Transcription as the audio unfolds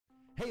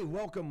Hey,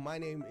 welcome. My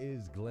name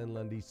is Glenn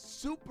Lundy.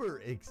 Super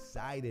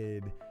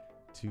excited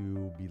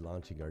to be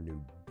launching our new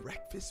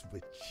Breakfast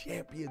with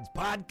Champions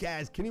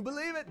podcast. Can you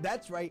believe it?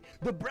 That's right.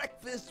 The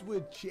Breakfast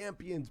with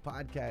Champions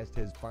podcast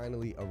has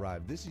finally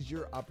arrived. This is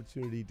your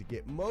opportunity to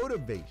get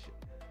motivation,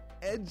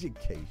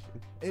 education,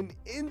 and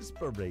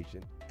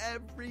inspiration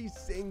every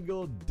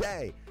single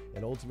day.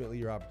 And ultimately,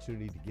 your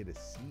opportunity to get a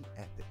seat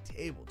at the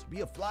table, to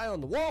be a fly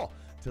on the wall,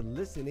 to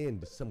listen in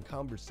to some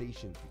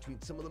conversations between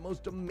some of the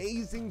most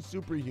amazing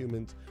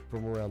superhumans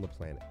from around the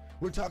planet.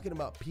 We're talking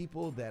about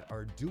people that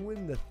are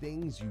doing the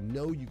things you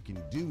know you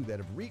can do, that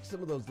have reached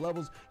some of those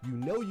levels you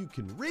know you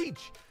can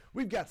reach.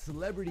 We've got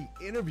celebrity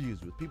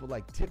interviews with people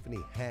like Tiffany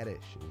Haddish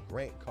and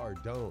Grant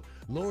Cardone,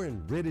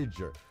 Lauren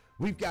Rittiger.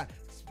 We've got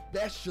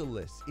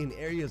specialists in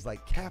areas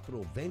like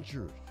capital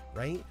ventures,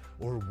 right?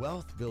 Or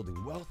wealth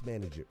building, wealth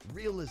management,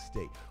 real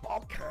estate,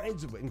 all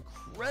kinds of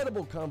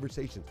incredible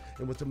conversations.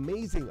 And what's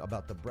amazing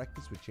about the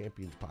Breakfast with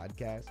Champions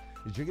podcast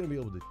is you're going to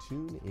be able to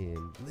tune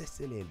in,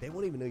 listen in. They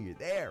won't even know you're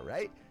there,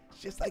 right? It's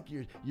just like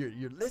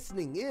you're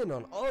listening in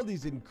on all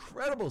these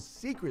incredible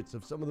secrets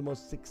of some of the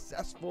most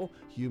successful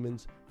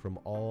humans from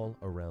all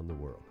around the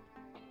world.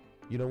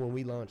 You know, when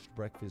we launched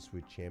Breakfast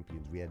with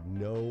Champions, we had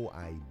no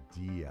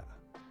idea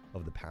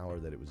of the power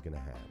that it was going to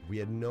have. We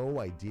had no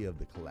idea of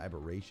the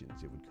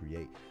collaborations it would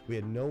create. We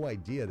had no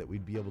idea that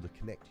we'd be able to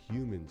connect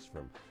humans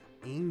from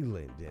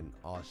England and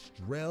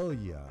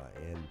Australia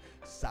and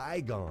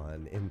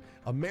Saigon and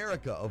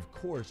America, of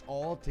course,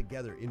 all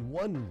together in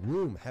one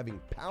room,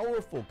 having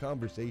powerful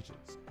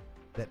conversations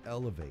that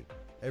elevate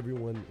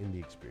everyone in the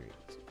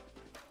experience.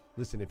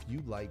 Listen, if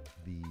you like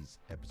these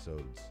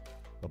episodes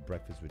of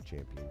Breakfast with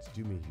Champions,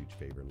 do me a huge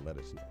favor and let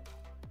us know.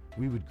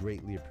 We would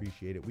greatly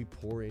appreciate it. We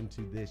pour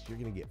into this. You're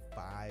going to get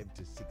 5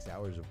 to 6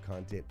 hours of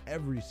content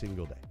every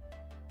single day,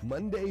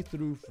 Monday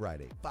through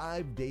Friday,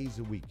 5 days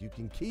a week. You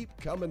can keep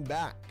coming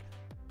back.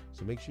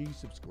 So make sure you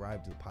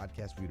subscribe to the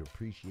podcast. We'd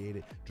appreciate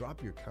it.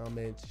 Drop your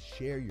comments,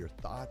 share your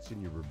thoughts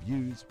and your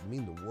reviews. It would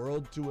mean the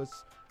world to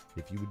us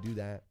if you would do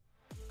that.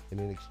 And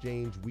in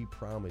exchange, we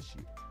promise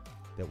you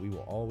that we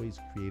will always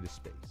create a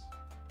space,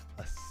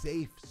 a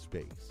safe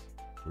space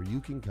where you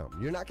can come.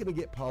 You're not going to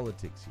get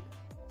politics here.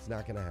 It's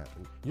not going to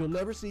happen. You'll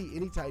never see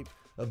any type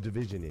of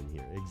division in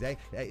here.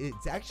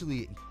 It's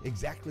actually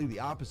exactly the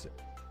opposite.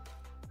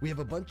 We have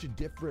a bunch of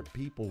different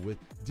people with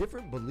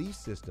different belief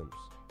systems,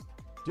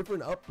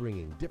 different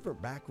upbringing, different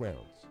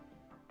backgrounds.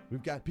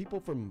 We've got people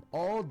from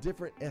all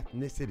different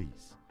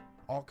ethnicities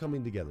all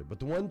coming together. But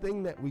the one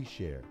thing that we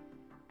share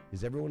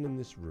is everyone in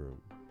this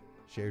room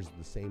shares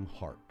the same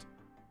heart.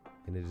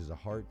 And it is a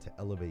heart to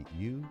elevate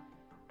you,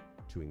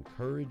 to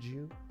encourage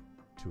you,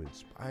 to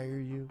inspire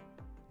you,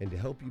 and to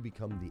help you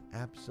become the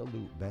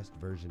absolute best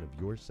version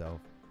of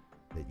yourself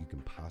that you can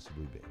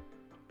possibly be.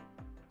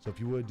 So if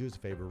you would, do us a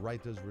favor,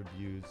 write those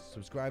reviews,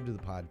 subscribe to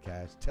the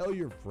podcast, tell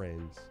your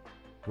friends.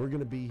 We're going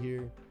to be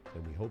here,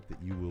 and we hope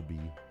that you will be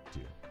too.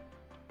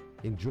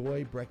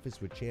 Enjoy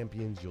Breakfast with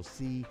Champions. You'll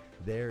see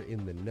there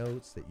in the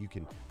notes that you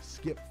can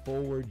skip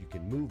forward, you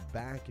can move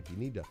back. If you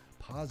need to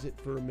pause it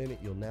for a minute,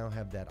 you'll now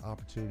have that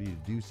opportunity to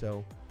do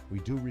so. We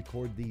do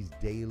record these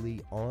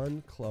daily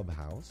on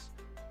Clubhouse.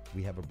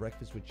 We have a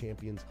Breakfast with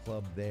Champions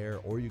club there,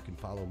 or you can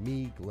follow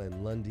me,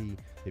 Glenn Lundy,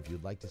 if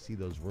you'd like to see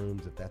those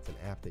rooms. If that's an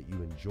app that you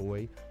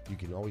enjoy, you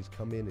can always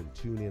come in and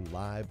tune in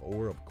live,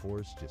 or of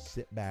course, just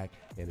sit back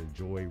and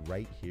enjoy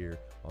right here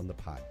on the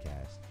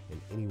podcast and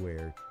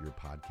anywhere your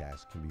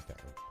podcast can be found.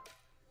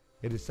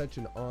 It is such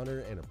an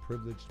honor and a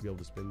privilege to be able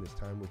to spend this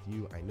time with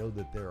you. I know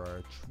that there are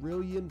a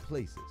trillion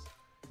places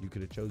you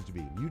could have chose to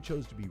be. You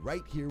chose to be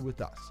right here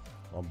with us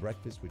on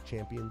Breakfast with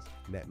Champions,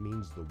 and that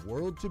means the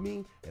world to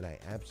me, and I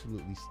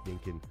absolutely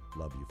stinking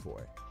love you for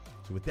it.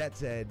 So with that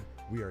said,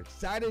 we are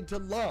excited to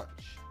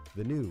launch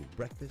the new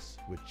Breakfast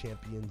with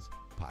Champions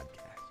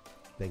podcast.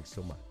 Thanks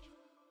so much.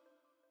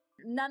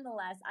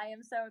 Nonetheless, I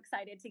am so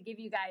excited to give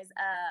you guys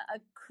a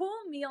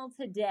cool meal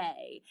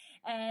today.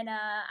 And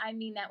I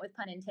mean that with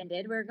pun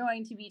intended. We're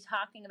going to be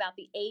talking about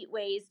the 8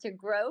 ways to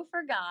grow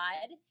for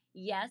God.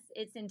 Yes,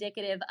 it's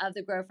indicative of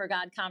the Grow for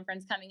God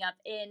conference coming up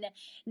in,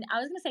 I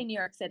was going to say New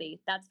York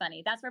City. That's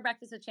funny. That's where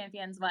Breakfast with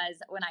Champions was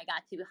when I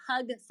got to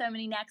hug so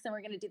many necks. And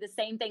we're going to do the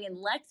same thing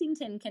in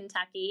Lexington,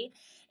 Kentucky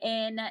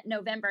in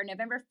November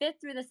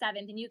 5th through the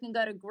 7th. And you can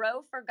go to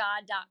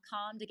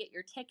growforgod.com to get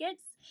your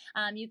tickets.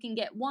 You can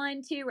get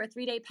 1, 2, or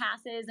 3 day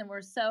passes. And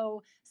we're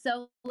so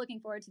looking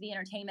forward to the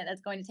entertainment that's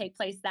going to take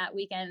place that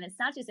weekend. And it's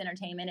not just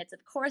entertainment. It's,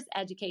 of course,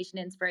 education,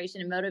 inspiration,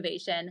 and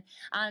motivation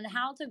on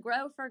how to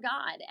grow for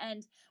God.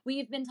 And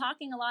we've been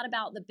talking a lot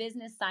about the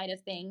business side of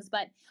things,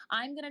 but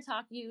I'm going to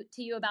talk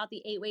to you about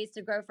the 8 ways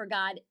to grow for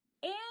God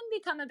and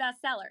become a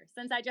bestseller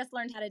since I just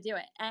learned how to do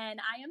it. And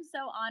I am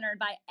so honored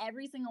by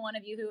every single one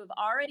of you who have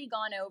already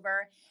gone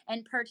over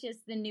and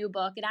purchased the new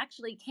book. It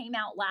actually came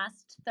out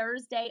last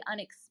Thursday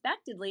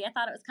unexpectedly. I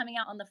thought it was coming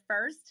out on the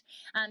 1st,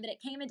 but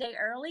it came a day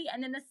early.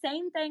 And then the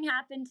same thing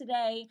happened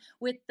today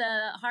with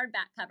the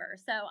hardback cover.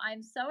 So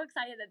I'm so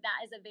excited that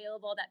that is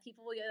available, that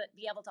people will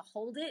be able to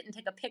hold it and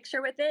take a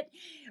picture with it.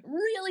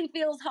 Really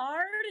feels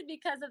hard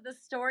because of the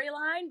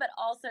storyline, but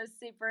also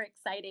super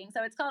exciting.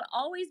 So it's called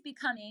Always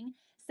Becoming: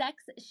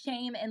 Sex,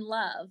 Shame, and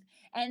Love.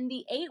 And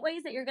the 8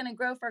 ways that you're going to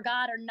grow for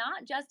God are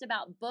not just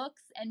about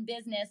books and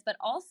business, but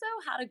also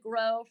how to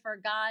grow for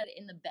God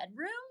in the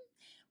bedroom,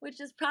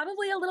 which is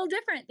probably a little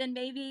different than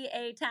maybe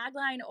a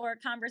tagline or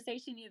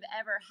conversation you've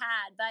ever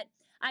had. But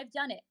I've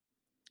done it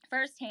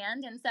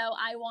firsthand. And so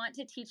I want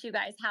to teach you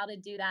guys how to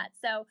do that.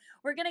 So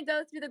we're going to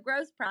go through the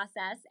growth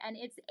process, and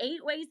it's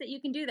 8 ways that you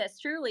can do this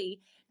truly,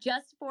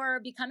 just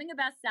for becoming a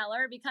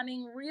bestseller,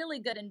 becoming really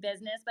good in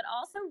business, but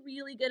also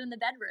really good in the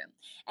bedroom.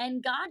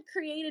 And God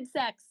created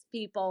sex,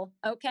 people.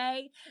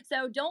 Okay.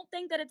 So don't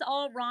think that it's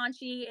all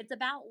raunchy. It's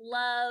about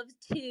love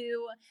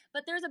too,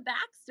 but there's a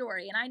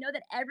backstory. And I know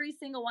that every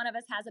single one of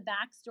us has a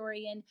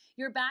backstory, and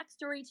your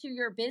backstory to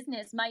your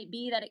business might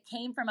be that it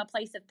came from a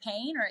place of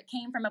pain, or it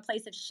came from a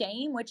place of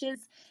shame, which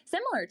is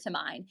similar to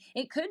mine.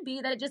 It could be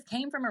that it just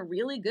came from a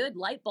really good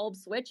light bulb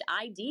switch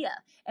idea,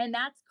 and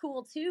that's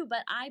cool too. But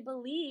I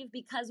believe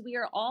because we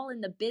are all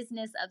in the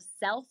business of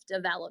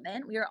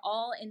self-development, we are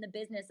all in the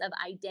business of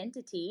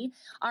identity.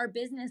 Our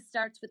business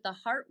starts with the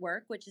heart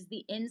work, which is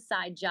the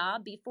inside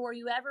job, before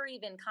you ever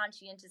even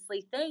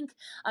conscientiously think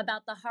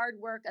about the hard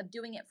work of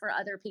doing it for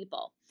other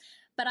people.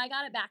 But I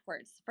got it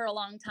backwards for a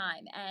long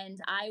time,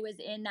 and I was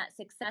in that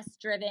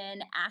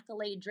success-driven,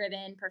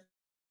 accolade-driven,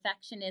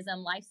 perfectionism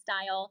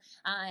lifestyle,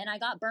 and I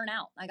got burnt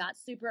out. I got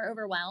super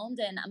overwhelmed,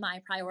 and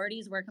my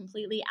priorities were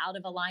completely out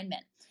of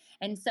alignment.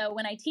 And so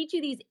when I teach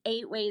you these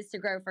 8 ways to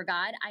grow for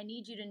God, I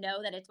need you to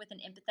know that it's with an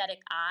empathetic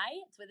eye,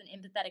 it's with an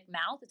empathetic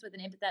mouth, it's with an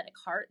empathetic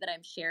heart that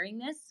I'm sharing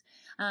this.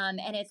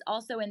 And it's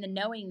also in the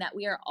knowing that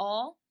we are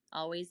all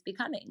always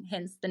becoming,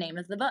 hence the name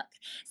of the book.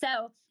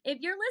 So if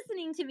you're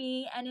listening to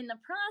me and in the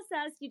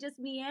process you just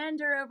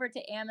meander over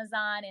to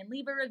Amazon and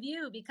leave a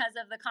review because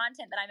of the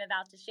content that I'm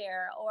about to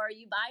share, or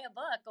you buy a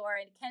book or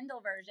a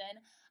Kindle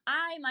version,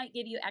 I might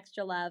give you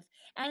extra love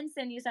and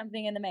send you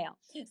something in the mail.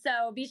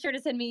 So be sure to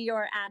send me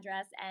your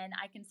address and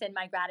I can send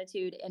my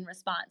gratitude in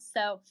response.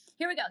 So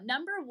here we go.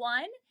 Number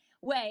 1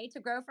 way to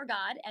grow for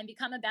God and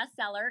become a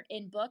bestseller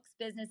in books,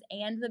 business,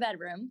 and the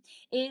bedroom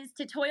is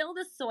to toil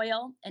the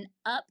soil and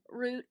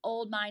uproot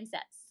old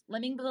mindsets,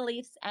 limiting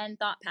beliefs, and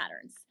thought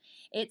patterns.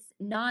 It's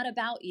not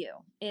about you.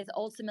 It's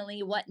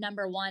ultimately what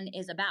number 1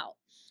 is about.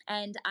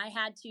 And I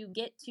had to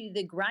get to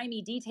the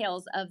grimy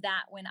details of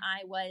that when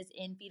I was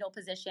in fetal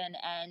position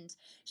and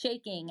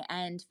shaking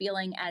and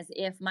feeling as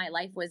if my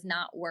life was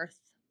not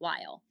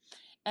worthwhile.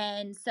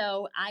 And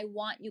so I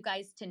want you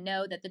guys to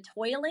know that the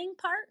toiling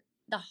part,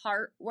 the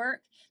hard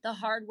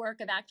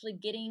work of actually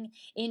getting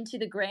into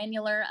the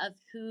granular of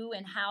who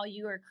and how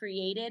you are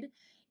created,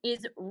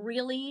 is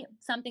really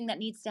something that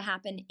needs to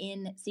happen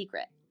in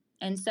secret.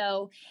 And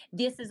so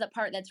this is a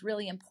part that's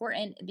really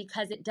important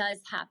because it does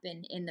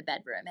happen in the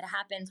bedroom. It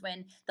happens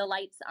when the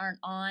lights aren't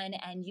on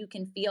and you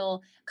can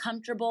feel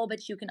comfortable,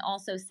 but you can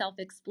also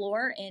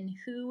self-explore in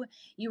who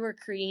you were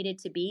created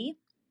to be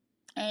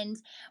and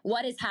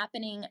what is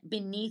happening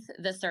beneath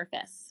the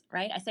surface,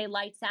 right? I say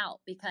lights out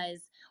because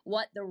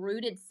what the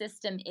rooted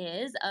system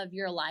is of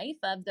your life,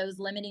 of those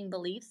limiting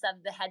beliefs,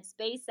 of the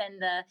headspace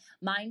and the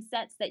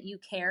mindsets that you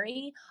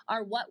carry,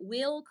 are what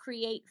will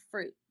create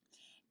fruit,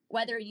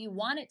 whether you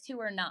want it to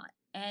or not.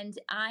 And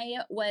I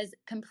was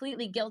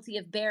completely guilty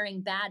of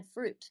bearing bad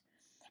fruit.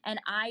 And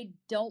I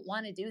don't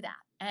want to do that.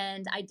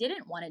 And I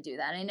didn't want to do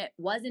that. And it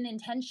wasn't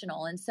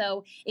intentional. And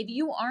so if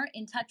you aren't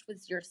in touch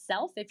with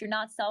yourself, if you're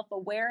not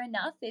self-aware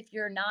enough, if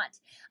you're not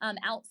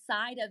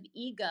outside of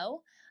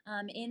ego,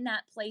 in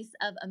that place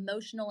of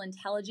emotional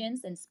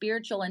intelligence and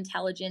spiritual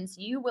intelligence,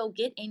 you will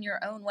get in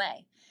your own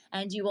way.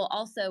 And you will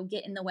also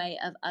get in the way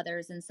of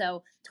others. And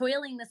so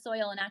toiling the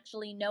soil and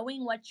actually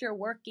knowing what you're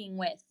working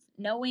with,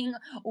 knowing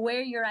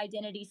where your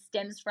identity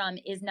stems from,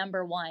 is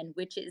number 1,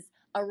 which is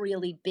a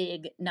really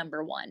big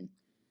number 1.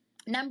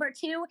 Number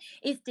 2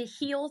 is to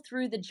heal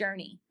through the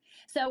journey.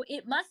 So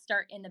it must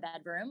start in the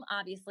bedroom,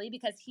 obviously,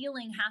 because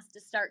healing has to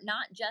start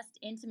not just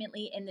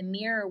intimately in the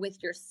mirror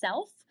with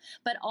yourself,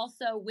 but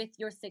also with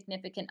your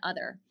significant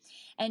other.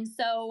 And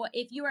so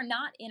if you are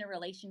not in a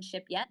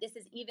relationship yet, this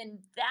is even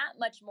that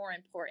much more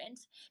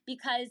important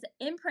because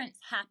imprints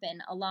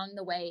happen along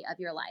the way of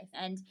your life.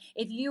 And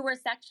if you were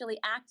sexually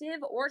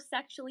active or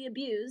sexually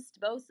abused,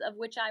 both of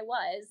which I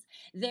was,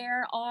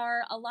 there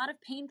are a lot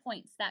of pain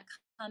points that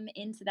come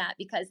into that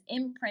because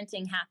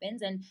imprinting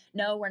happens. And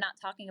no, we're not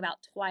talking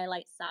about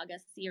Twilight Saga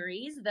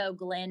series, though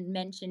Glenn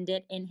mentioned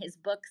it in his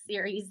book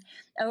series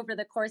over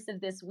the course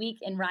of this week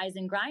in Rise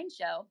and Grind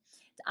show.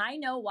 I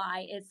know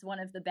why it's one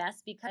of the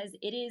best, because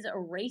it is a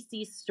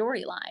racy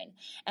storyline.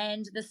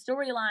 And the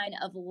storyline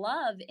of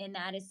love in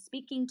that is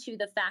speaking to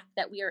the fact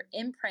that we are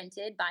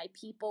imprinted by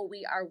people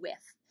we are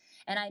with.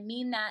 And I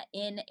mean that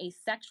in a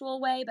sexual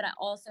way, but I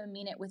also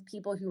mean it with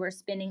people who are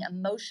spending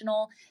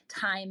emotional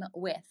time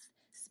with,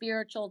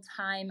 spiritual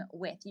time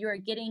with. You are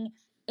getting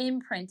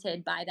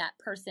imprinted by that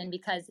person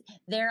because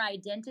their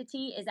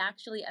identity is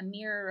actually a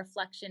mirror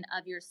reflection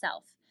of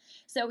yourself.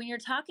 So when you're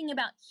talking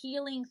about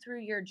healing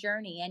through your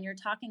journey and you're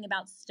talking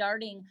about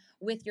starting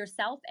with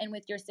yourself and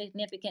with your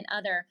significant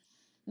other,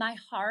 my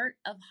heart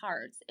of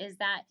hearts is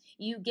that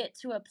you get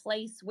to a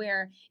place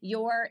where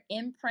your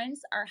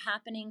imprints are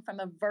happening from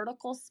a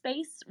vertical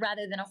space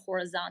rather than a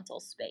horizontal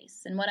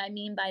space. And what I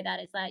mean by that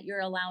is that you're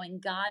allowing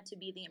God to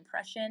be the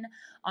impression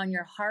on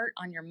your heart,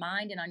 on your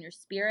mind, and on your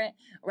spirit,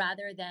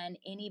 rather than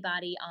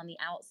anybody on the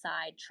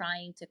outside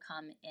trying to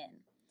come in.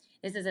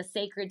 This is a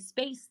sacred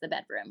space, the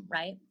bedroom,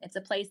 right? It's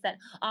a place that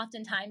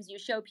oftentimes you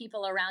show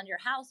people around your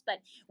house, but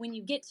when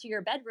you get to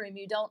your bedroom,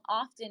 you don't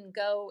often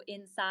go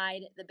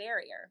inside the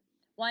barrier.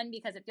 One,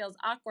 because it feels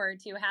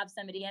awkward to have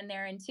somebody in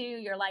there. And two,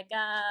 you're like,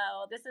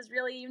 oh, this is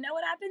really, you know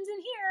what happens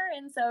in here.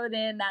 And so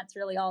then that's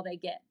really all they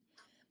get.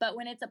 But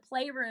when it's a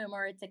playroom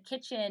or it's a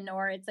kitchen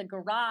or it's a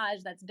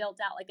garage that's built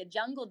out like a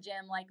jungle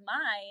gym like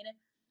mine,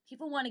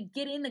 people want to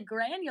get in the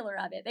granular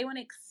of it. They want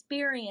to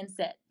experience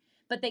it,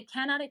 but they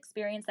cannot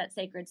experience that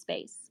sacred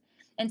space.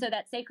 And so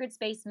that sacred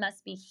space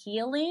must be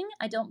healing.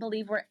 I don't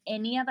believe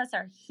any of us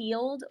are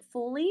healed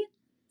fully.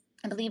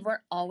 I believe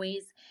we're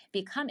always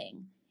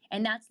becoming.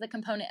 And that's the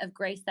component of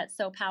grace that's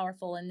so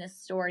powerful in this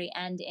story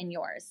and in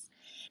yours.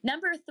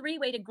 Number 3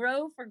 way to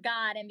grow for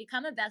God and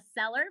become a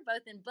bestseller,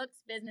 both in books,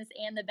 business,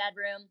 and the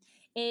bedroom,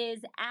 is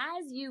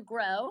as you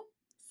grow,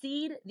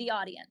 seed the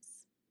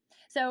audience.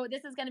 So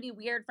this is going to be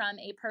weird from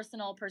a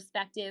personal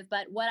perspective,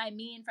 but what I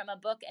mean from a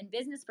book and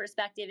business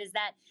perspective is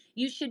that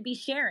you should be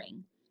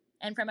sharing.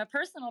 And from a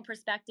personal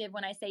perspective,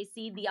 when I say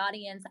seed the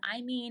audience, I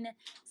mean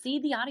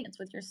seed the audience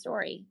with your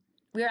story.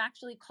 We're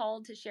actually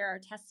called to share our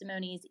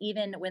testimonies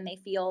even when they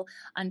feel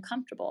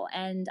uncomfortable.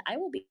 And I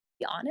will be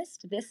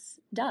honest, this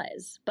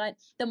does. But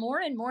the more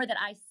and more that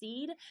I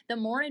seed, the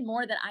more and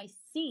more that I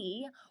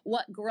see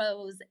what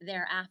grows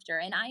thereafter.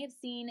 And I have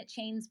seen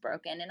chains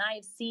broken, and I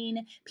have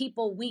seen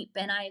people weep,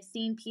 and I have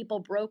seen people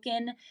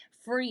broken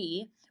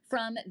free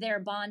from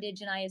their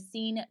bondage, and I have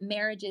seen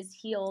marriages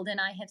healed,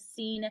 and I have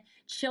seen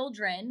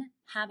children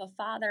have a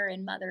father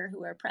and mother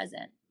who are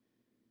present.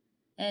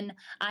 And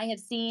I have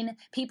seen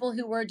people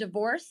who were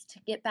divorced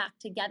get back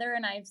together,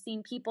 and I've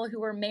seen people who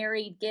were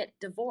married get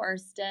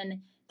divorced,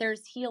 and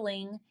there's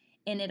healing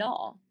in it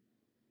all.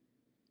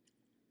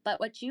 But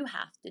what you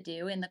have to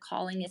do in the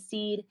calling is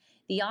seed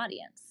the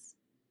audience.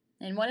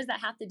 And what does that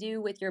have to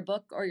do with your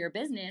book or your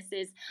business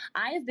is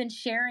I have been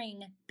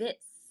sharing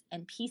bits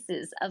and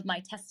pieces of my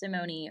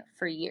testimony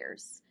for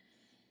years.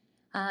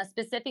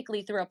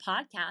 Specifically through a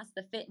podcast,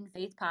 the Fit and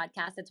Faith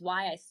podcast. It's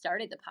why I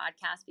started the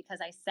podcast, because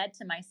I said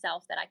to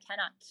myself that I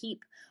cannot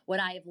keep what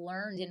I have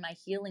learned in my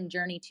healing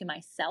journey to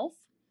myself.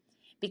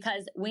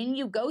 Because when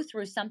you go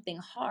through something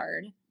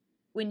hard,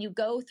 when you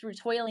go through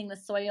toiling the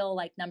soil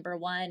like number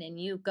 1, and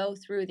you go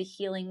through the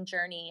healing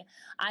journey,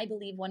 I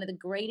believe one of the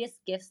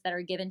greatest gifts that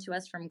are given to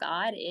us from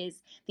God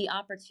is the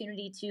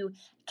opportunity to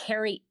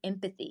carry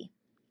empathy.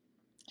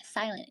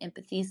 Silent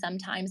empathy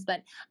sometimes,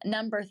 but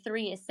number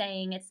 3 is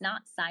saying it's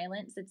not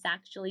silence, it's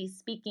actually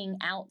speaking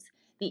out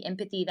the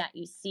empathy that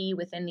you see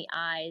within the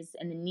eyes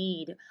and the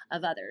need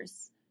of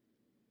others.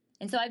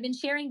 And so I've been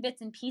sharing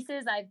bits and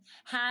pieces. I've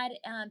had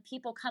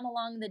people come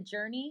along the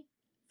journey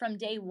from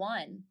day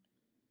 1,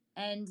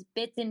 and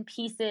bits and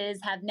pieces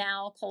have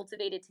now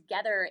cultivated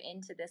together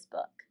into this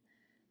book.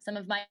 Some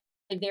of my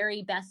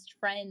very best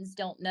friends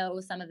don't know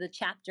some of the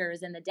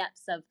chapters and the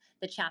depths of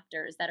the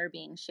chapters that are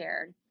being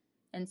shared.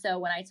 And so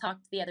when I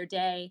talked the other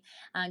day,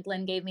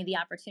 Glenn gave me the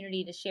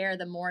opportunity to share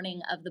the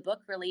morning of the book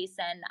release,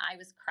 and I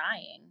was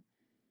crying.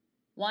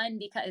 One,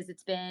 because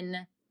it's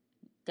been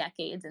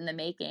decades in the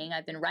making.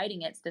 I've been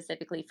writing it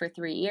specifically for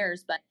 3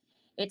 years, but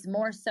it's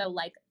more so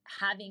like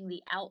having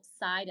the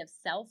outside of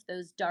self,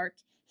 those dark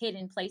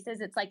hidden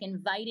places. It's like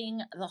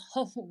inviting the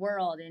whole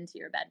world into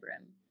your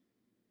bedroom.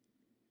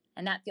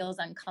 And that feels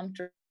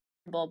uncomfortable,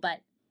 but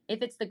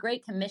if it's the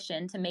Great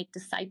Commission to make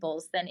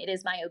disciples, then it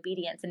is my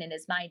obedience and it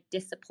is my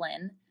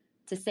discipline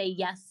to say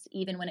yes,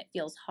 even when it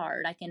feels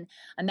hard. I can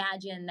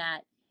imagine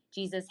that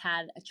Jesus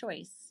had a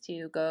choice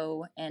to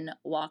go and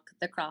walk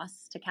the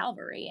cross to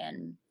Calvary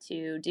and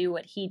to do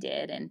what he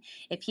did. And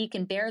if he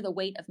can bear the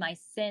weight of my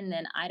sin,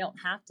 then I don't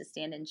have to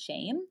stand in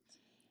shame.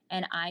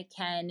 And I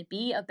can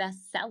be a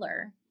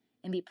bestseller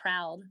and be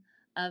proud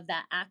of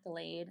that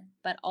accolade,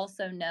 but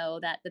also know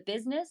that the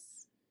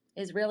business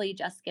is really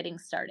just getting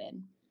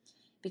started.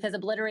 Because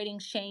obliterating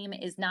shame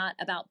is not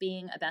about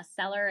being a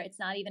bestseller. It's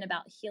not even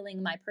about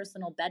healing my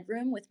personal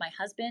bedroom with my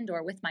husband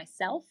or with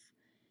myself.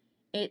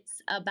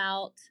 It's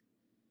about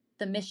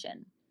the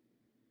mission.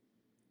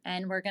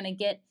 And we're going to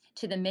get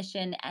to the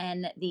mission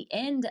and the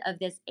end of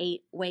this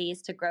 8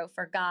 ways to grow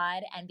for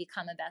God and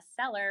become a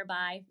bestseller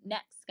by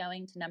next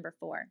going to number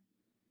 4.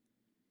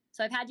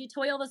 So I've had you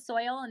toil the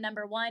soil in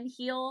number 1,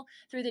 heal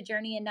through the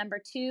journey in number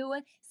 2,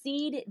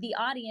 seed the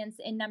audience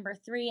in number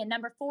 3, and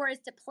number 4 is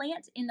to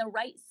plant in the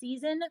right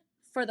season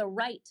for the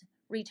right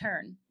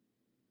return.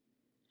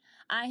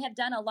 I have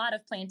done a lot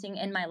of planting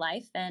in my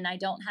life, and I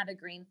don't have a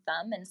green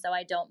thumb, and so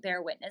I don't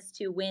bear witness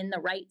to when the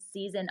right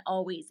season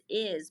always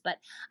is. But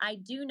I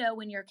do know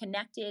when you're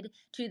connected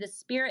to the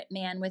spirit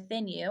man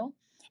within you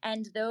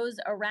and those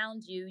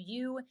around you,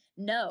 you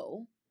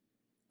know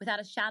without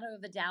a shadow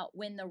of a doubt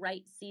when the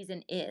right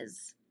season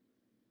is.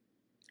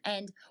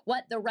 And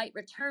what the right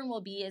return will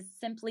be is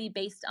simply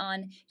based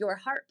on your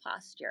heart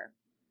posture.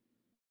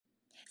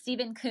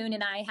 Stephen Kuhn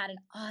and I had an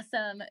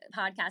awesome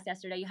podcast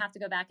yesterday. You have to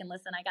go back and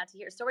listen. I got to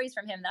hear stories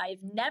from him that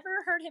I've never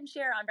heard him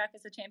share on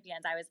Breakfast with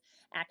Champions. I was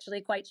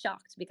actually quite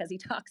shocked because he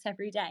talks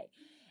every day.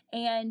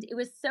 And it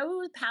was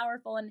so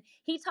powerful. And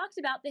he talked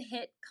about the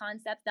HIT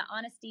concept, the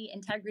honesty,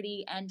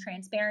 integrity, and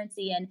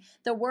transparency. And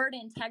the word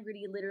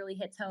integrity literally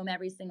hits home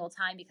every single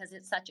time because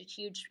it's such a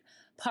huge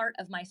part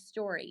of my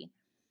story.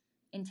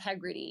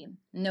 Integrity.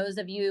 And those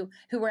of you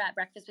who were at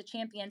Breakfast with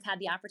Champions had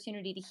the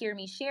opportunity to hear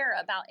me share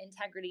about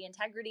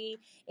integrity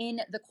in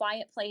the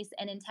quiet place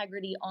and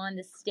integrity on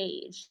the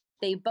stage.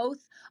 They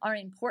both are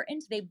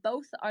important. They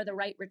both are the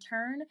right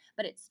return,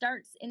 but it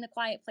starts in the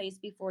quiet place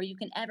before you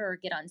can ever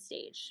get on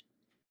stage.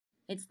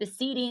 It's the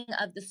seeding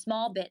of the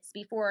small bits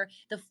before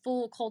the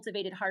full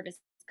cultivated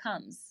harvest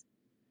comes.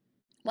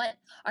 What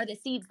are the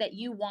seeds that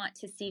you want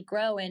to see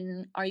grow,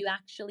 and are you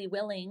actually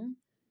willing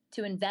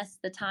to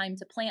invest the time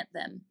to plant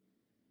them?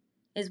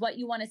 Is what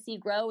you want to see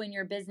grow in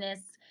your business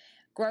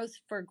growth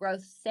for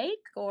growth's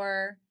sake,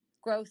 or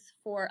growth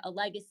for a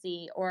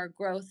legacy, or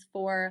growth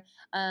for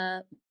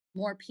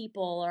more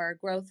people, or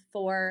growth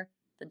for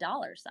the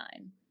dollar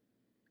sign?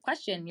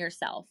 Question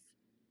yourself.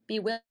 Be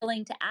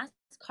willing to ask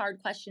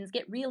hard questions.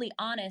 Get really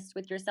honest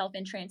with yourself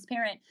and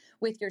transparent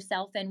with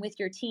yourself and with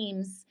your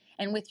teams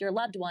and with your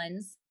loved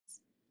ones.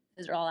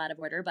 Those are all out of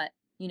order, but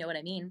you know what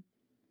I mean.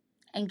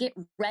 And get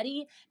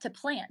ready to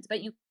plant.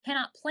 But you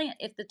cannot plant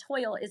if the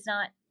soil is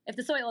not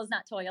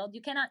toiled.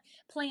 You cannot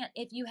plant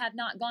if you have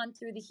not gone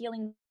through the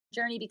healing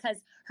journey, because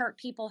hurt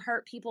people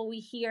we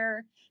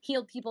hear,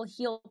 healed people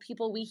heal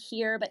people we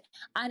hear, but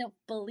I don't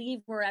believe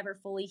we're ever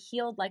fully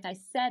healed, like I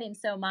said. And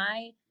so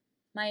my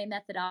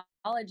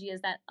methodology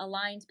is that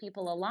aligned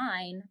people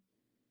align,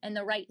 and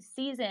the right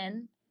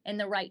season and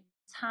the right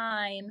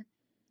time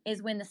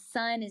is when the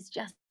sun is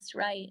just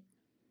right.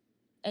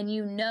 And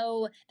you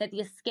know that the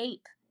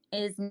escape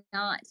is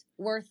not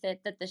worth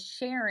it, that the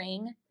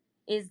sharing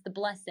is the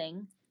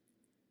blessing.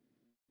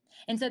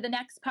 And so the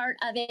next part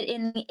of it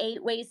in the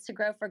 8 ways to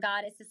grow for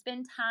God is to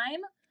spend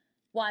time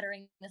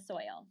watering the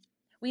soil.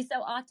 We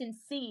so often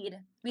seed,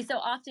 we so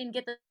often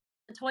get the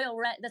soil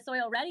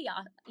ready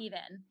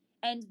even,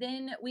 and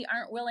then we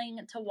aren't willing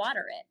to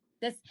water it.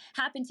 This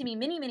happened to me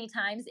many, many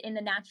times in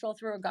the natural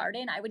through a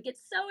garden. I would get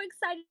so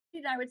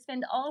excited. I would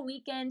spend all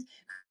weekend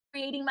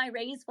creating my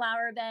raised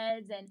flower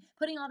beds and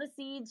putting all the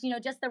seeds,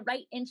 just the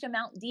right inch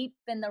amount deep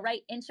and the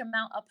right inch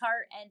amount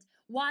apart, and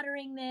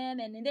watering them.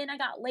 And then I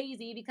got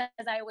lazy because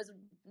I was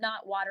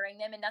not watering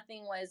them and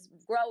nothing was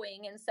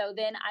growing. And so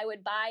then I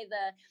would buy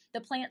the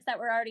plants that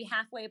were already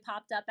halfway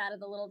popped up out of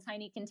the little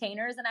tiny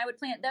containers, and I would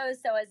plant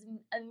those. So as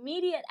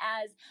immediate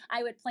as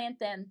I would plant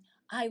them,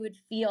 I would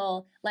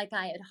feel like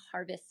I had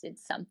harvested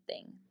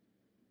something.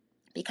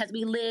 Because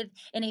we live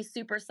in a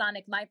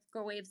supersonic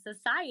microwave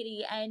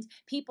society, and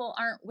people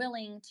aren't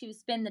willing to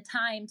spend the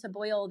time to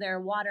boil their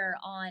water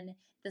on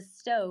the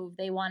stove.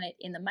 They want it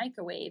in the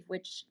microwave,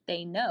 which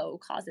they know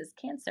causes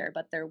cancer,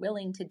 but they're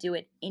willing to do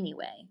it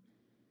anyway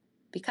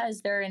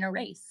because they're in a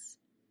race.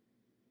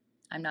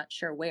 I'm not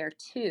sure where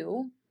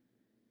to,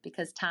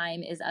 because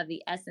time is of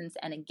the essence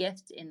and a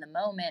gift in the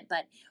moment,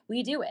 but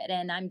we do it,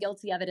 and I'm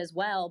guilty of it as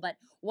well. But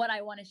what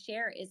I want to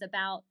share is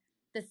about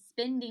the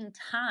spending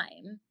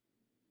time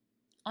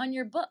on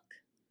your book,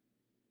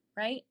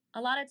 right?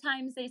 A lot of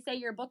times they say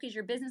your book is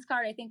your business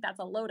card. I think that's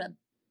a load of,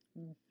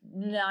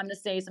 no, I'm going to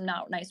say some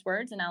not nice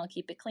words and I'll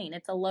keep it clean.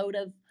 It's a load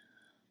of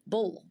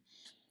bull,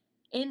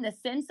 in the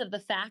sense of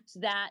the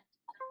fact that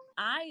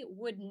I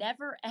would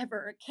never,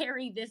 ever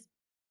carry this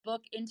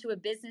book into a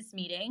business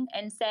meeting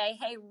and say,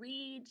 hey,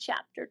 read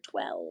chapter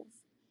 12.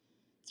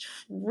 It's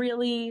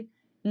really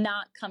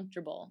not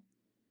comfortable.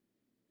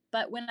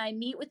 But when I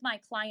meet with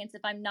my clients,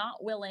 if I'm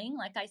not willing,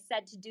 like I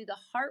said, to do the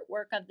hard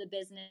work of the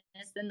business,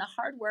 then the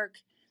hard work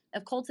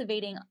of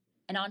cultivating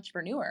an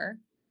entrepreneur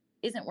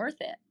isn't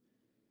worth it.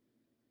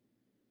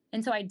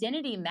 And so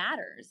identity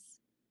matters.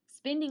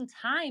 Spending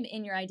time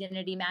in your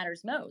identity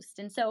matters most.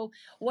 And so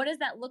what does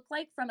that look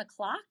like from a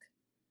clock?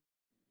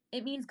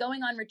 It means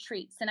going on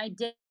retreats. And I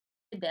did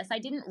this. I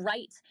didn't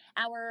write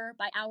hour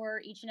by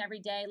hour each and every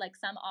day like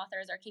some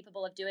authors are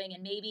capable of doing.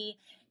 And maybe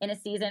in a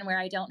season where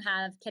I don't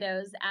have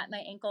kiddos at my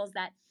ankles,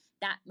 that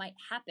might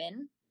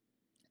happen.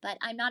 but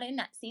I'm not in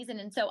that season.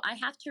 And so I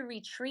have to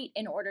retreat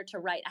in order to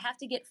write. I have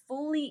to get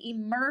fully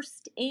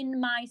immersed in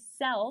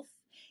myself,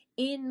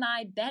 in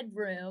my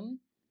bedroom.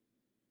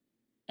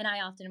 And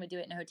I often would do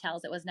it in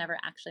hotels. It was never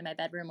actually my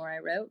bedroom where I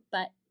wrote,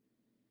 but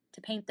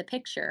to paint the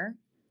picture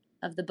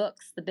of the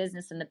books, the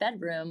business, and the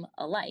bedroom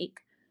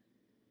alike,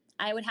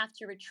 I would have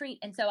to retreat.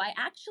 And so I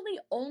actually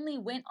only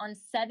went on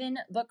 7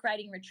 book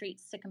writing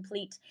retreats to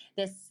complete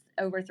this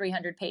over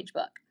 300-page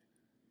book.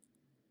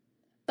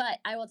 But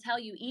I will tell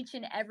you, each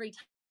and every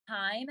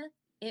time,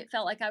 it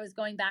felt like I was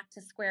going back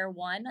to square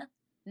one,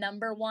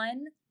 number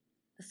one,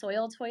 the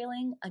soil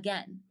toiling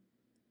again.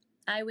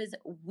 I was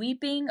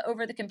weeping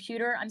over the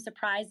computer. I'm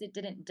surprised it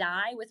didn't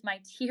die with my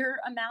tear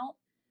amount.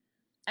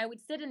 I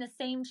would sit in the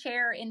same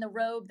chair in the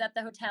robe that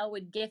the hotel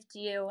would gift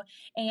you,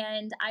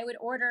 and I would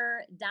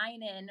order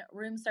dine-in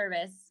room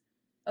service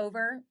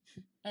over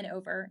and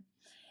over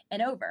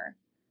and over.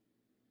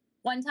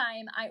 One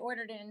time I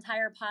ordered an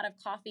entire pot of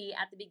coffee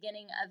at the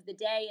beginning of the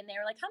day, and they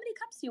were like, "How many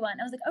cups do you want?"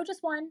 And I was like, "Oh,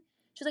 just one."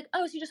 She's like,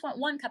 "Oh, so you just want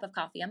 1 cup of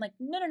coffee?" I'm like,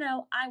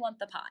 No, I want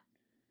the pot.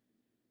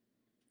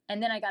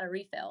 And then I got a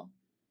refill.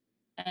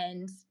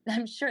 And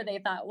I'm sure they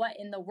thought, what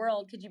in the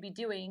world could you be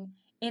doing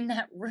in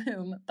that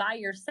room by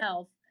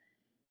yourself,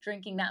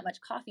 drinking that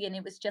much coffee? And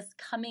it was just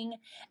coming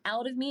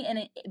out of me.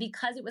 And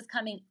because it was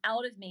coming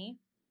out of me,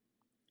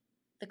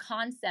 the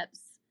concepts,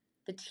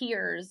 the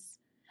tears,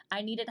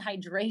 I needed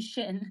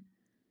hydration,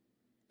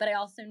 but I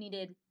also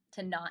needed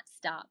to not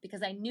stop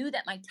because I knew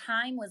that my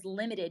time was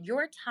limited.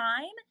 Your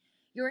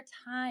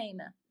time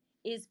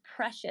is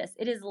precious.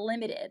 It is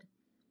limited.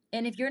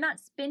 And if you're not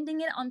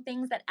spending it on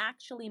things that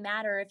actually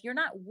matter, if you're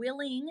not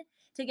willing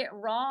to get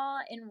raw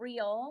and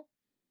real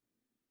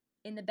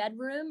in the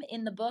bedroom,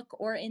 in the book,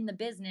 or in the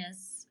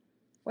business,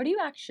 what are you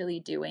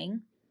actually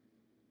doing?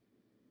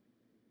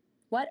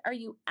 What are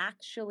you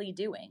actually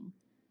doing?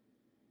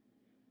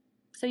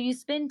 So you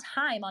spend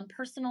time on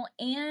personal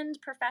and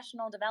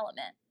professional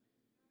development.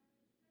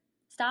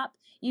 Stop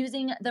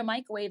using the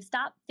microwave.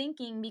 Stop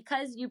thinking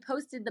because you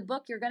posted the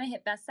book, you're going to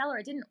hit bestseller.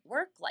 It didn't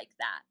work like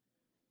that.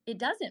 It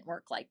doesn't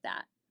work like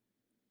that.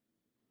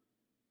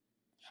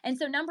 And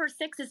so number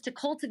 6 is to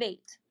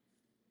cultivate,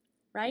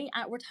 right?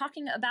 We're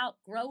talking about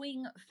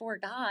growing for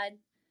God.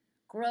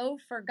 Grow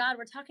for God.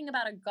 We're talking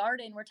about a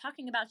garden. We're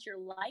talking about your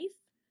life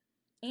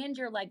and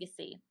your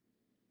legacy.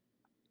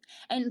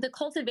 And the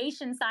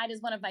cultivation side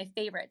is one of my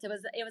favorites.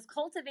 It was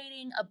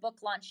cultivating a book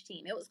launch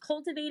team. It was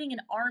cultivating an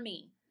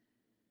army.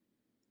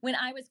 When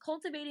I was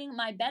cultivating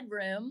my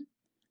bedroom,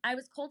 I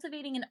was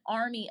cultivating an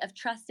army of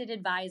trusted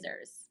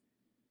advisors.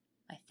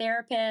 My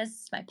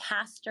therapists, my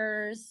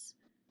pastors,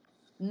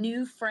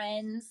 new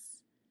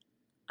friends.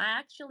 I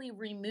actually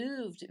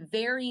removed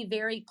very,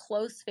 very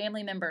close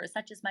family members,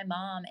 such as my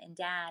mom and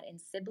dad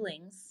and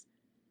siblings,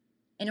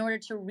 in order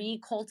to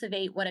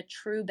recultivate what a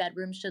true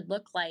bedroom should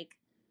look like,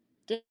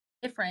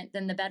 different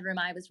than the bedroom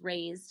I was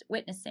raised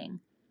witnessing.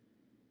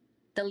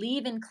 The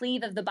leave and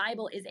cleave of the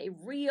Bible is a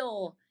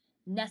real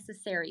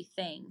necessary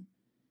thing.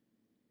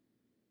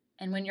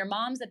 And when your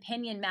mom's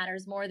opinion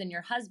matters more than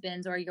your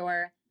husband's, or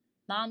your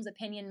mom's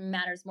opinion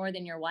matters more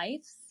than your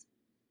wife's,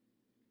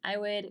 I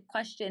would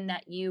question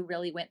that you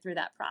really went through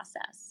that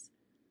process.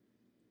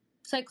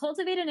 So I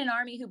cultivated an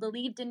army who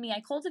believed in me.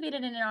 I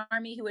cultivated an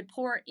army who would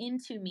pour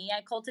into me.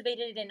 I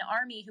cultivated an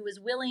army who was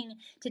willing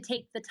to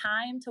take the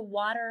time to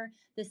water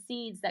the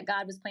seeds that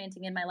God was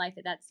planting in my life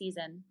at that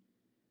season,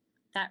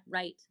 that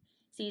right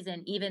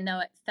season, even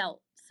though it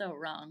felt so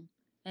wrong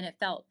and it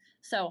felt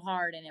so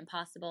hard and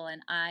impossible.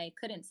 And I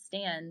couldn't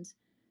stand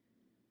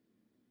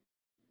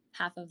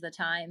half of the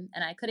time,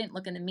 and I couldn't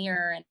look in the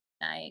mirror, and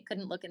I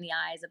couldn't look in the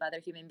eyes of other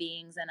human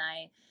beings, and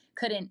I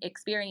couldn't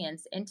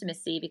experience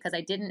intimacy because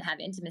I didn't have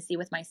intimacy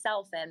with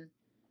myself. And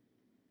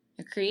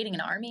you're creating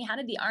an army. How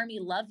did the army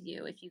love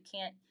you if you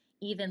can't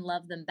even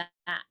love them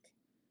back?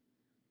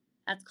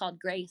 That's called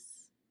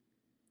grace.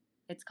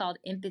 It's called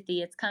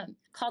empathy. It's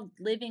called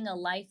living a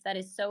life that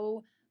is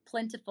so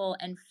plentiful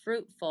and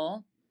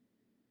fruitful.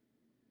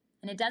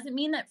 And it doesn't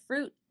mean that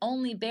fruit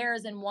only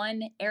bears in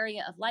one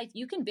area of life.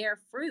 You can bear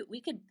fruit.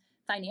 We could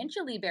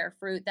financially bear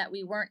fruit that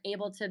we weren't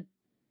able to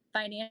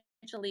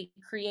financially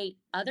create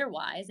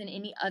otherwise in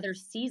any other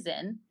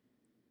season,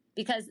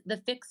 because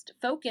the fixed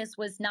focus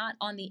was not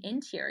on the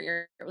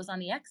interior, it was on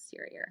the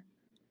exterior.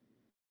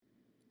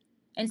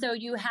 And so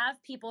you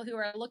have people who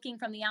are looking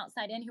from the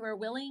outside in, who are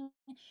willing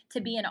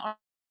to be an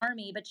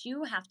army, but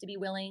you have to be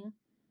willing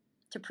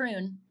to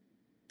prune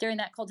during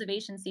that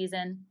cultivation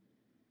season.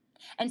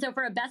 And so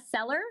for a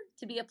bestseller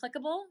to be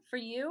applicable for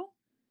you,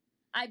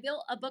 I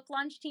built a book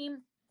launch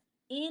team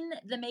in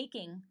the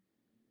making.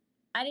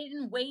 I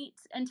didn't wait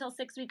until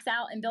 6 weeks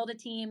out and build a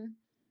team.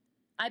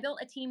 I built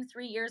a team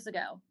 3 years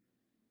ago.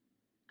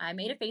 I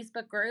made a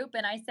Facebook group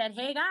and I said,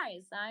 hey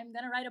guys, I'm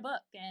going to write a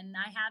book. And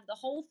I have the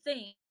whole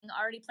thing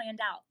already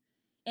planned out.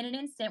 In an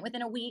instant,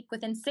 within a week,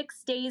 within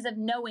 6 days of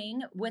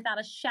knowing without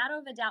a shadow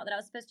of a doubt that I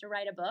was supposed to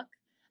write a book.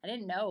 I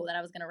didn't know that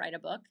I was going to write a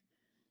book.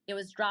 It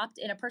was dropped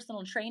in a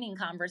personal training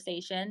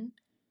conversation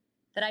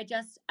that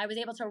I was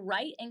able to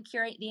write and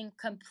curate the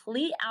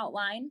complete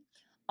outline,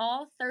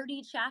 all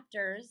 30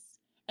 chapters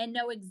and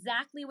know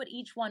exactly what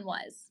each one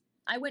was.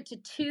 I went to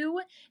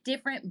 2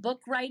 different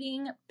book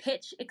writing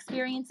pitch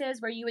experiences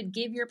where you would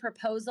give your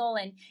proposal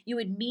and you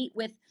would meet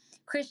with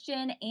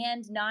Christian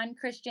and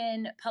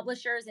non-Christian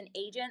publishers and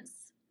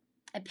agents.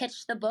 I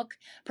pitched the book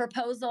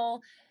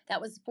proposal that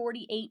was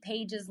 48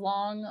 pages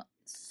long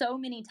so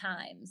many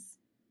times.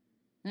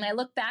 And I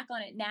look back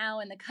on it now,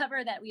 and the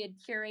cover that we had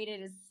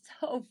curated is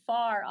so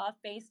far off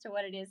base to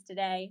what it is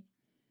today.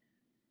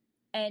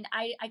 And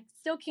I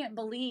still can't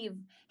believe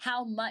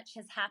how much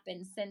has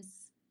happened since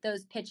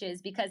those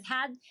pitches, because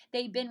had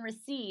they been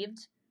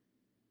received,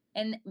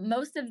 and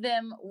most of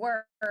them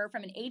were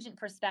from an agent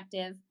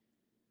perspective,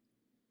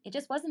 it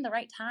just wasn't the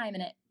right time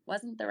and it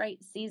wasn't the right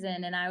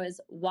season. And I was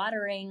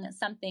watering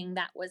something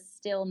that was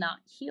still not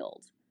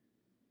healed.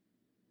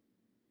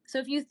 So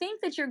if you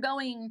think that you're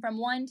going from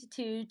 1 to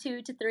 2,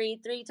 2 to 3,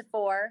 3 to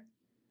 4,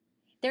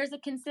 there's a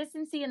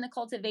consistency in the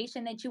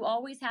cultivation that you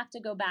always have to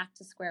go back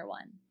to square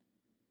one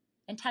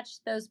and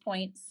touch those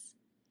points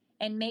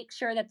and make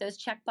sure that those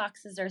check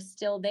boxes are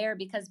still there,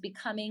 because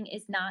becoming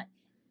is not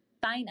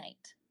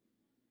finite.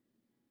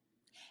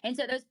 And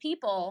so those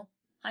people,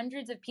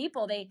 hundreds of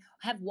people, they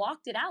have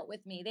walked it out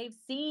with me. They've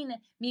seen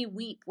me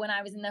weep when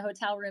I was in the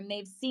hotel room.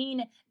 They've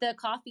seen the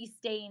coffee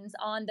stains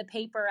on the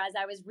paper as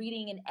I was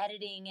reading and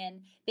editing.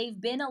 And they've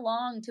been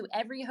along to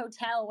every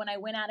hotel when I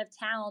went out of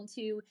town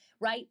to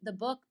write the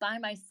book by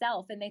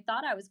myself. And they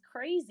thought I was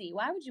crazy.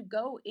 Why would you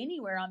go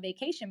anywhere on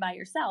vacation by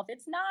yourself?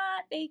 It's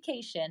not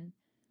vacation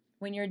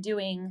when you're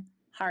doing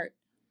heart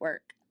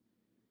work.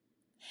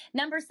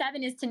 Number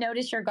 7 is to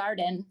notice your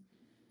garden.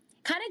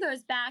 Kind of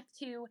goes back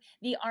to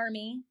the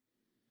army,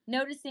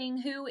 noticing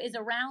who is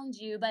around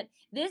you, but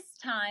this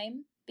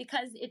time,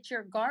 because it's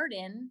your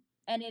garden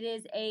and it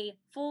is a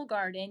full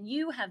garden,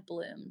 you have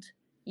bloomed,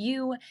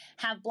 you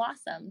have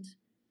blossomed,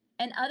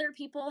 and other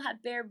people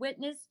have bear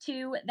witness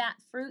to that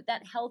fruit,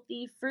 that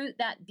healthy fruit,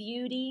 that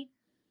beauty.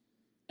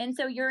 And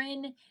so you're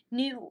in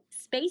new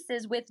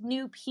spaces with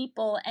new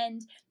people,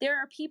 and there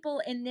are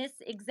people in this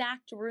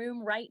exact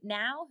room right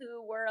now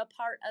who were a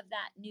part of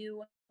that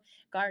new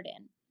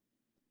garden,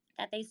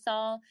 that they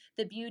saw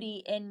the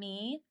beauty in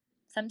me,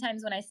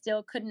 sometimes when I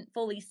still couldn't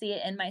fully see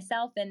it in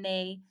myself, and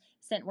they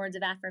sent words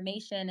of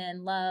affirmation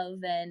and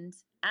love and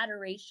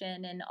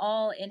adoration, and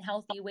all in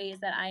healthy ways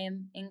that I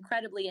am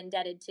incredibly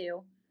indebted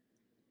to.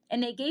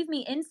 And they gave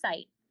me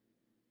insight.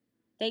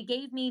 They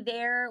gave me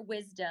their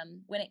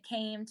wisdom when it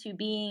came to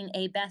being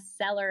a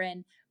bestseller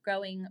and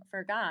growing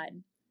for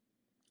God.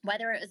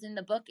 Whether it was in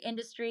the book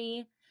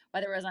industry,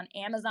 whether it was on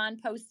Amazon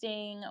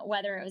posting,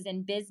 whether it was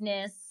in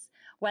business,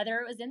 whether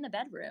it was in the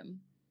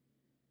bedroom.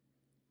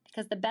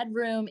 Because the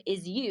bedroom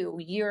is you.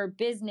 Your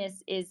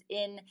business is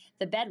in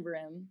the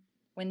bedroom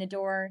when the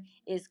door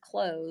is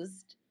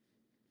closed.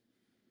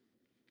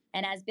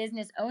 And as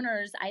business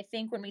owners, I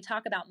think when we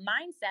talk about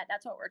mindset,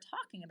 that's what we're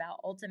talking about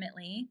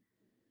ultimately.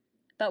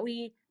 But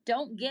we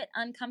don't get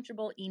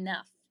uncomfortable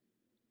enough.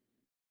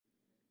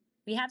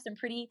 We have some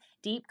pretty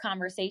deep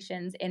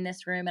conversations in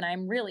this room, and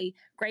I'm really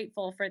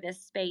grateful for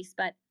this space.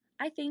 But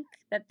I think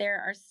that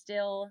there are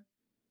still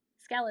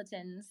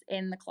skeletons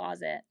in the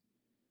closet.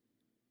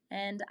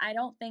 And I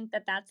don't think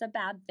that that's a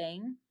bad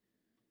thing,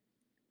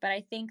 but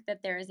I think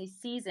that there is a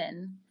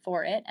season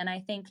for it. And I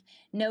think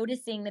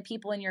noticing the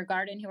people in your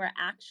garden who are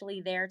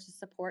actually there to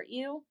support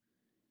you,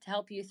 to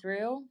help you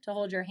through, to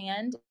hold your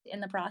hand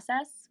in the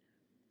process,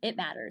 it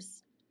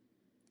matters.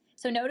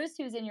 So notice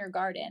who's in your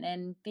garden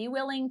and be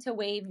willing to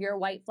wave your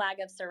white flag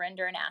of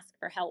surrender and ask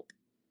for help.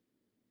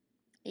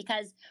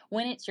 Because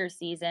when it's your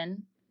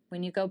season,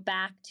 when you go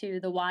back to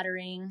the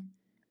watering,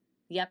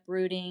 the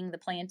uprooting, the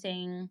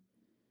planting,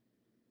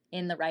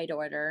 in the right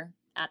order,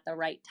 at the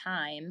right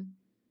time,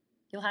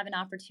 you'll have an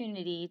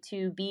opportunity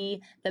to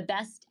be the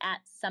best at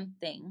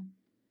something.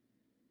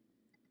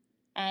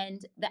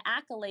 And the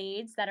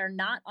accolades that are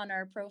not on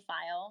our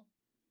profile,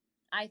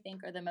 I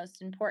think, are the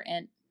most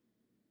important.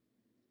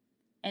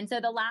 And so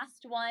the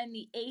last one,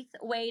 the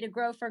 8th way to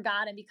grow for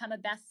God and become a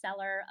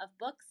bestseller of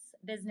books,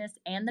 business,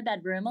 and the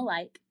bedroom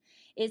alike,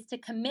 is to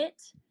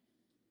commit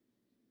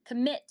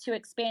to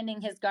expanding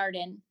his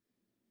garden,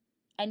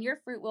 and your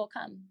fruit will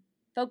come.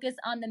 Focus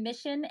on the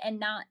mission and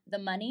not the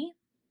money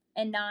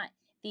and not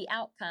the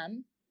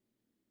outcome.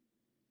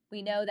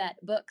 We know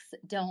that books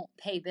don't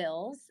pay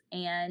bills,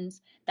 and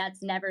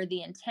that's never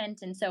the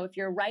intent. And so if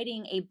you're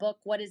writing a book,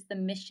 what is the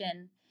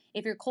mission?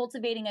 If you're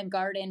cultivating a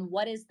garden,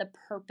 what is the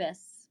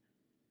purpose?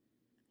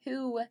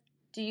 Who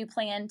do you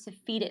plan to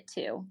feed it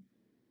to?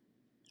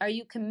 Are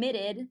you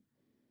committed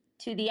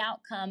to the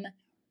outcome,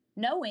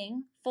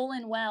 knowing full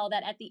and well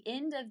that at the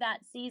end of that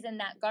season,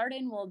 that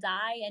garden will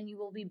die and you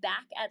will be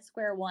back at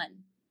square one?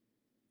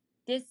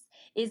 This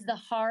is the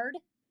hard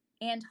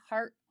and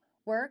heart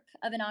work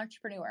of an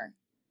entrepreneur.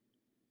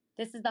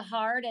 This is the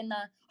hard and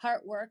the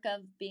heart work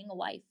of being a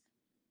wife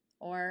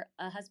or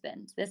a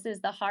husband. This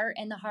is the heart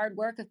and the hard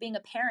work of being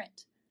a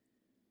parent.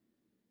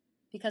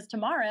 Because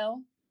tomorrow,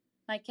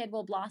 my kid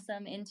will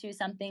blossom into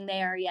something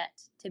they are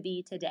yet to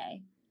be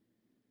today.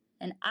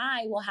 And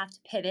I will have to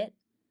pivot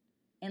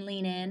and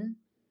lean in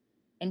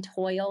and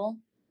toil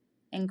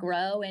and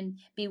grow and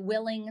be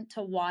willing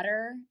to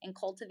water and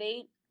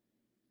cultivate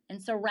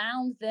and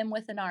surround them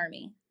with an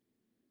army,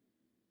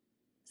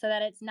 so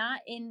that it's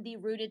not in the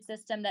rooted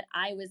system that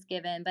I was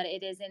given, but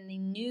it is in the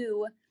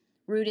new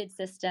rooted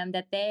system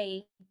that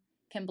they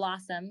can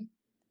blossom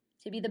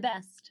to be the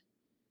best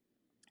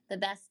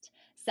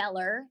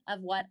seller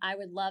of what I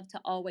would love to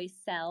always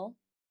sell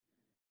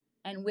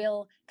and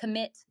will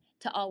commit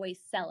to always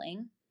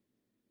selling.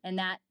 And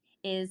that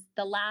is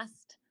the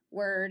last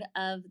word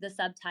of the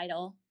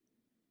subtitle.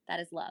 That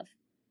is love.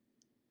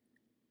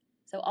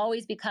 So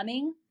always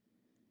becoming.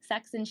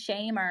 Sex and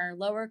shame are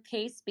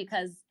lowercase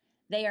because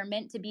they are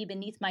meant to be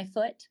beneath my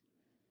foot.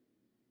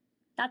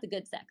 Not the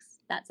good sex.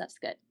 That stuff's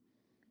good.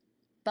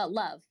 But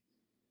love.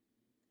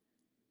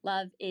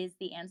 Love is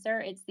the answer.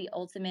 It's the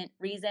ultimate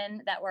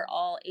reason that we're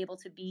all able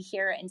to be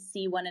here and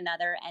see one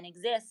another and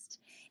exist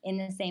in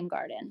the same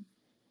garden.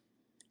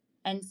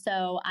 And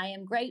so I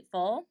am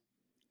grateful,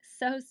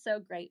 so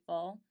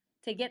grateful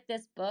to get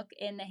this book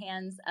in the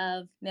hands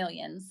of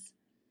millions,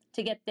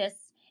 to get this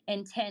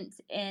intent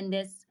and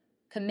this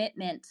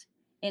commitment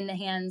in the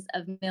hands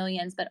of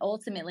millions. But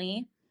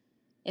ultimately,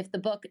 if the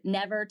book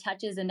never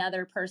touches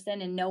another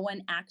person and no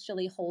one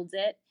actually holds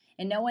it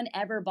and no one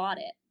ever bought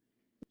it,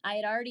 I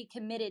had already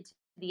committed to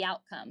the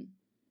outcome,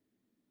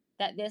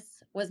 that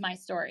this was my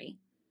story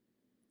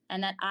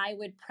and that I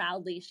would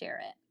proudly share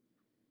it,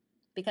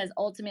 because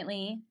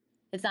ultimately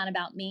it's not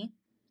about me,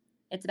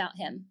 it's about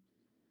him.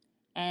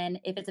 And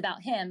if it's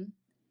about him,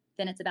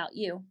 then it's about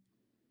you.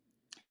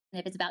 And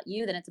if it's about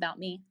you, then it's about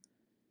me.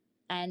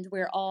 And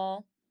we're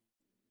all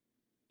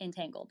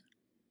entangled.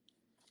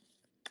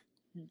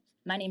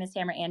 My name is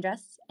Tamara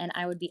Andress, and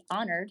I would be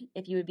honored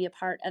if you would be a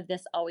part of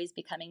this always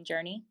becoming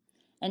journey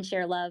and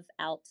share love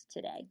out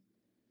today.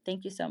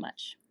 Thank you so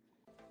much.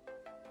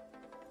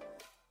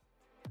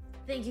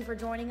 Thank you for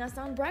joining us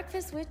on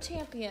Breakfast with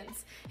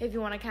Champions. If you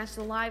want to catch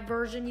the live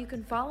version, you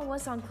can follow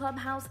us on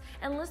Clubhouse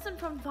and listen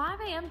from 5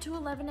 a.m. to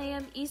 11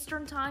 a.m.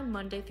 Eastern Time,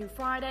 Monday through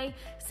Friday,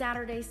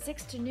 Saturdays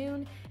 6 to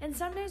noon, and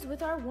Sundays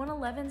with our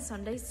 1:11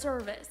 Sunday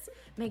service.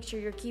 Make sure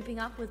you're keeping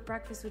up with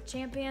Breakfast with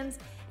Champions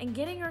and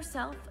getting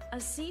yourself a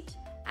seat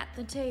at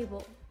the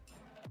table.